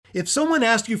If someone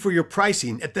asks you for your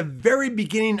pricing at the very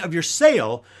beginning of your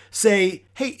sale, say,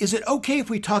 hey, is it okay if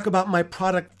we talk about my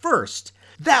product first?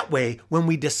 That way, when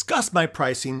we discuss my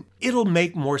pricing, it'll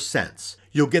make more sense.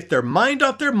 You'll get their mind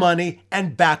off their money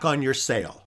and back on your sale.